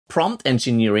Prompt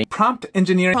engineering. Prompt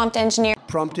engineering. Prompt engineer.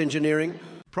 Prompt engineering.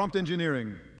 Prompt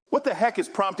engineering. What the heck is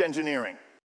prompt engineering?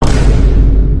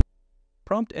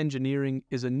 Prompt engineering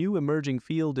is a new emerging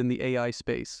field in the AI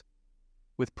space.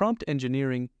 With prompt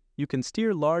engineering, you can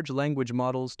steer large language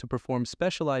models to perform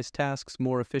specialized tasks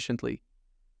more efficiently.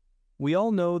 We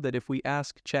all know that if we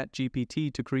ask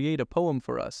ChatGPT to create a poem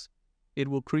for us, it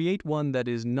will create one that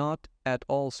is not at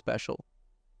all special.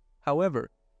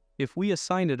 However, if we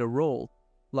assign it a role,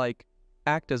 like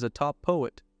act as a top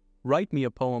poet, write me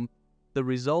a poem, the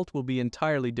result will be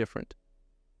entirely different.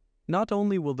 Not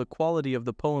only will the quality of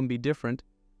the poem be different,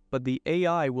 but the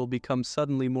AI will become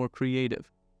suddenly more creative.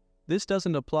 This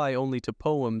doesn't apply only to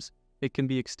poems, it can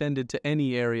be extended to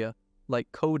any area,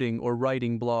 like coding or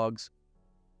writing blogs.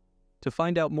 To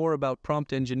find out more about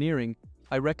prompt engineering,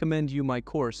 I recommend you my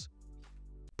course,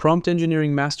 Prompt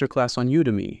Engineering Masterclass on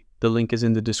Udemy. The link is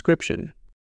in the description.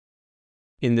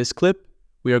 In this clip,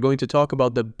 we are going to talk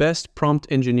about the best prompt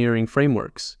engineering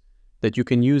frameworks that you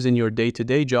can use in your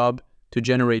day-to-day job to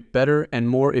generate better and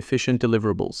more efficient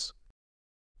deliverables.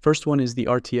 First one is the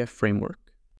RTF framework.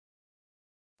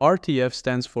 RTF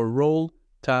stands for Role,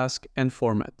 Task, and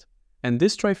Format, and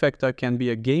this trifecta can be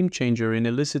a game changer in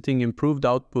eliciting improved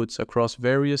outputs across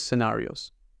various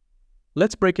scenarios.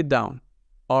 Let's break it down.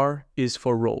 R is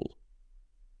for Role.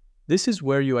 This is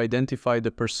where you identify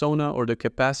the persona or the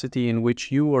capacity in which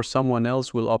you or someone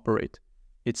else will operate.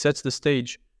 It sets the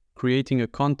stage, creating a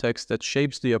context that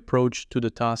shapes the approach to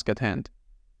the task at hand.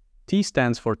 T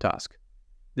stands for Task.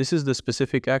 This is the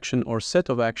specific action or set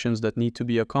of actions that need to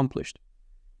be accomplished.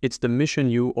 It's the mission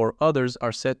you or others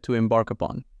are set to embark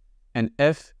upon. And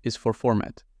F is for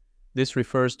Format. This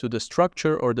refers to the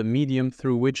structure or the medium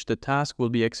through which the task will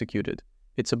be executed.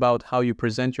 It's about how you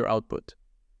present your output.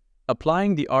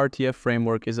 Applying the RTF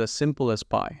framework is as simple as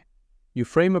pie. You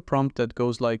frame a prompt that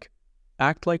goes like,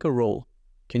 act like a role.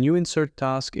 Can you insert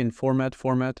task in format,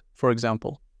 for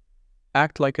example?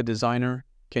 Act like a designer.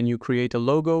 Can you create a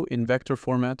logo in vector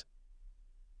format?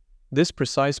 This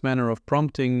precise manner of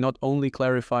prompting not only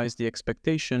clarifies the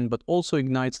expectation, but also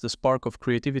ignites the spark of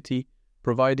creativity,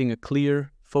 providing a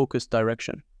clear, focused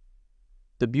direction.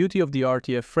 The beauty of the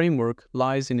RTF framework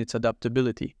lies in its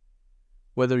adaptability.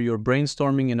 Whether you're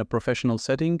brainstorming in a professional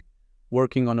setting,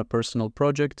 working on a personal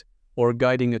project, or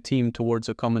guiding a team towards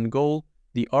a common goal,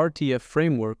 the RTF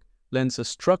framework lends a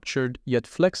structured yet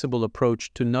flexible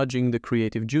approach to nudging the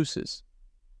creative juices.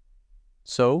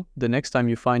 So, the next time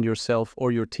you find yourself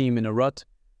or your team in a rut,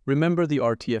 remember the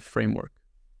RTF framework.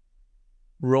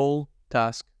 Role,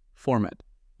 Task, Format.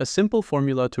 A simple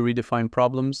formula to redefine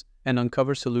problems and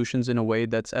uncover solutions in a way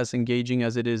that's as engaging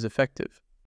as it is effective.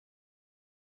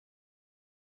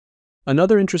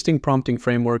 Another interesting prompting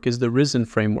framework is the RISN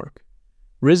framework.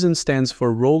 RISN stands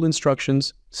for Role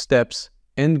Instructions, Steps,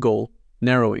 End Goal,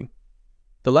 Narrowing.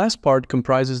 The last part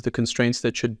comprises the constraints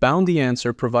that should bound the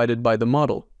answer provided by the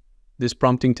model. This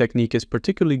prompting technique is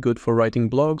particularly good for writing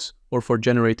blogs or for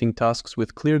generating tasks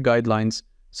with clear guidelines,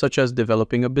 such as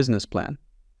developing a business plan.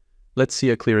 Let's see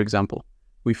a clear example.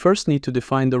 We first need to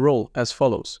define the role as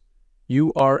follows.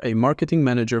 You are a marketing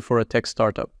manager for a tech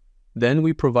startup. Then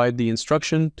we provide the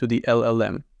instruction to the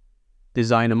LLM.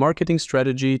 Design a marketing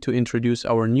strategy to introduce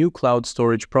our new cloud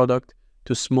storage product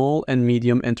to small and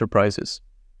medium enterprises.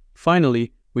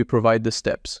 Finally, we provide the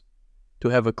steps. To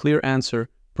have a clear answer,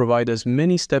 provide as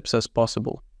many steps as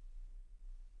possible.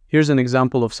 Here's an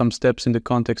example of some steps in the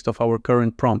context of our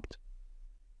current prompt.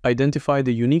 Identify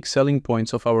the unique selling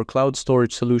points of our cloud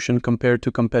storage solution compared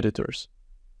to competitors.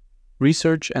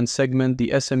 Research and segment the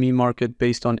SME market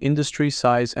based on industry,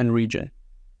 size, and region.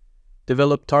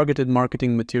 Develop targeted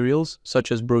marketing materials,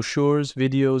 such as brochures,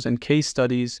 videos, and case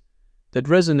studies that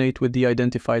resonate with the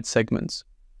identified segments.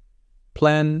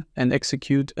 Plan and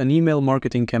execute an email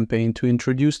marketing campaign to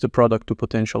introduce the product to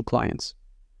potential clients.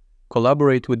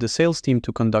 Collaborate with the sales team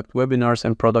to conduct webinars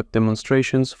and product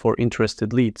demonstrations for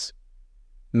interested leads.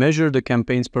 Measure the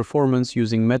campaign's performance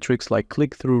using metrics like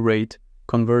click-through rate,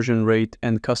 conversion rate,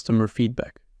 and customer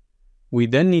feedback. We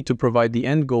then need to provide the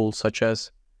end goal, such as,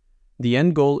 the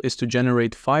end goal is to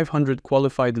generate 500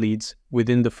 qualified leads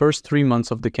within the first 3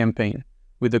 months of the campaign,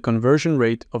 with a conversion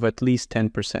rate of at least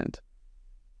 10%.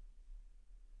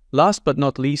 Last but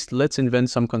not least, let's invent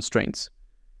some constraints.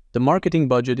 The marketing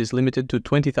budget is limited to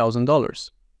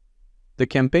 $20,000. The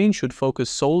campaign should focus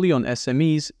solely on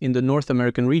SMEs in the North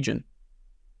American region.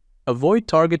 Avoid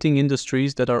targeting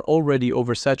industries that are already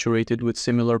oversaturated with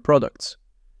similar products.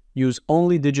 Use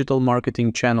only digital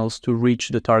marketing channels to reach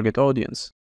the target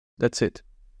audience. That's it.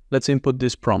 Let's input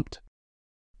this prompt.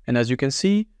 And as you can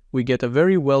see, we get a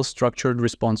very well-structured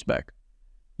response back.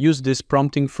 Use this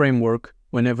prompting framework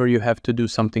whenever you have to do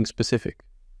something specific.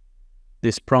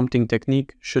 This prompting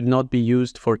technique should not be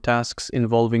used for tasks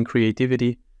involving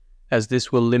creativity, as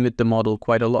this will limit the model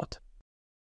quite a lot.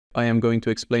 I am going to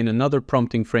explain another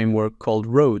prompting framework called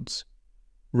ROADS.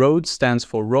 ROADS stands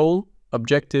for Role,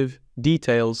 Objective,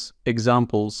 Details,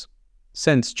 Examples,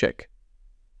 Sense Check.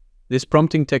 This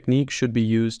prompting technique should be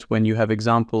used when you have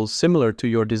examples similar to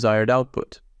your desired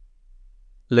output.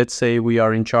 Let's say we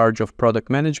are in charge of product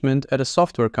management at a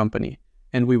software company,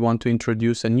 and we want to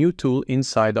introduce a new tool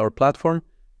inside our platform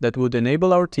that would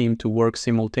enable our team to work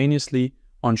simultaneously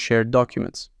on shared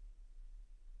documents.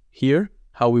 Here,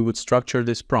 how we would structure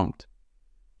this prompt.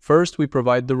 First, we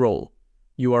provide the role.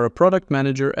 You are a product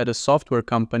manager at a software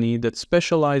company that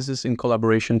specializes in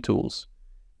collaboration tools.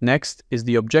 Next is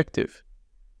the objective.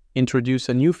 Introduce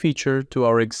a new feature to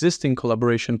our existing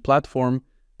collaboration platform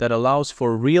that allows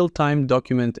for real-time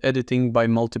document editing by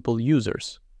multiple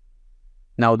users.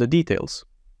 Now the details.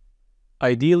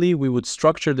 Ideally, we would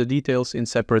structure the details in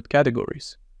separate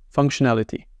categories.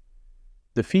 Functionality.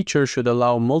 The feature should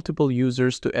allow multiple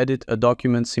users to edit a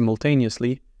document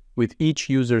simultaneously, with each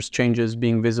user's changes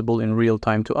being visible in real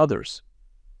time to others.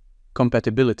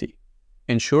 Compatibility.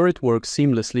 Ensure it works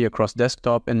seamlessly across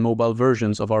desktop and mobile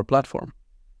versions of our platform.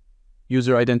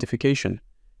 User identification.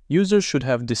 Users should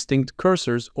have distinct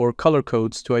cursors or color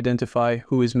codes to identify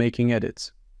who is making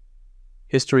edits.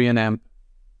 History and AMP.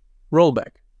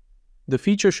 Rollback. The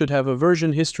feature should have a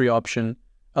version history option,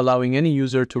 allowing any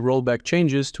user to roll back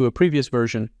changes to a previous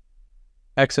version.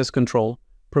 Access control.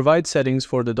 Provide settings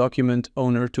for the document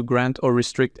owner to grant or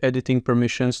restrict editing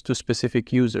permissions to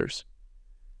specific users.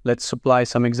 Let's supply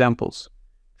some examples.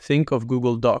 Think of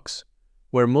Google Docs,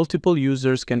 where multiple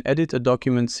users can edit a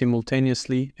document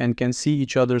simultaneously and can see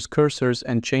each other's cursors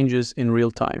and changes in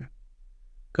real time.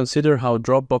 Consider how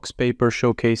Dropbox Paper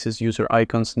showcases user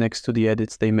icons next to the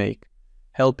edits they make,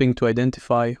 helping to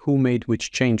identify who made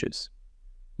which changes.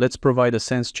 Let's provide a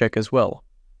sense check as well.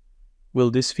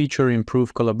 Will this feature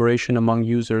improve collaboration among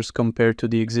users compared to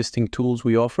the existing tools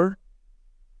we offer?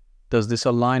 Does this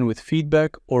align with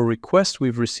feedback or requests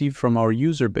we've received from our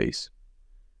user base?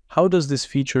 How does this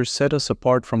feature set us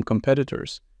apart from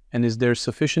competitors, and is there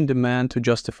sufficient demand to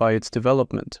justify its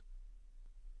development?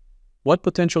 What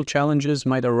potential challenges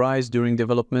might arise during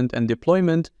development and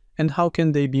deployment, and how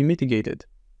can they be mitigated?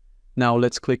 Now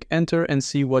let's click Enter and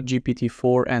see what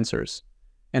GPT-4 answers.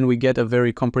 And we get a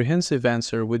very comprehensive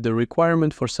answer with the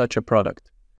requirement for such a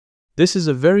product. This is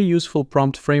a very useful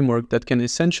prompt framework that can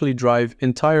essentially drive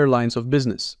entire lines of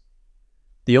business.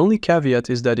 The only caveat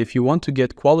is that if you want to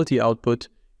get quality output,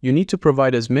 you need to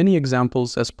provide as many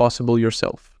examples as possible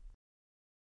yourself.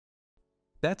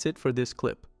 That's it for this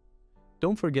clip.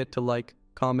 Don't forget to like,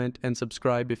 comment, and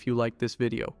subscribe if you like this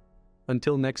video.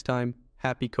 Until next time,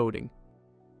 happy coding.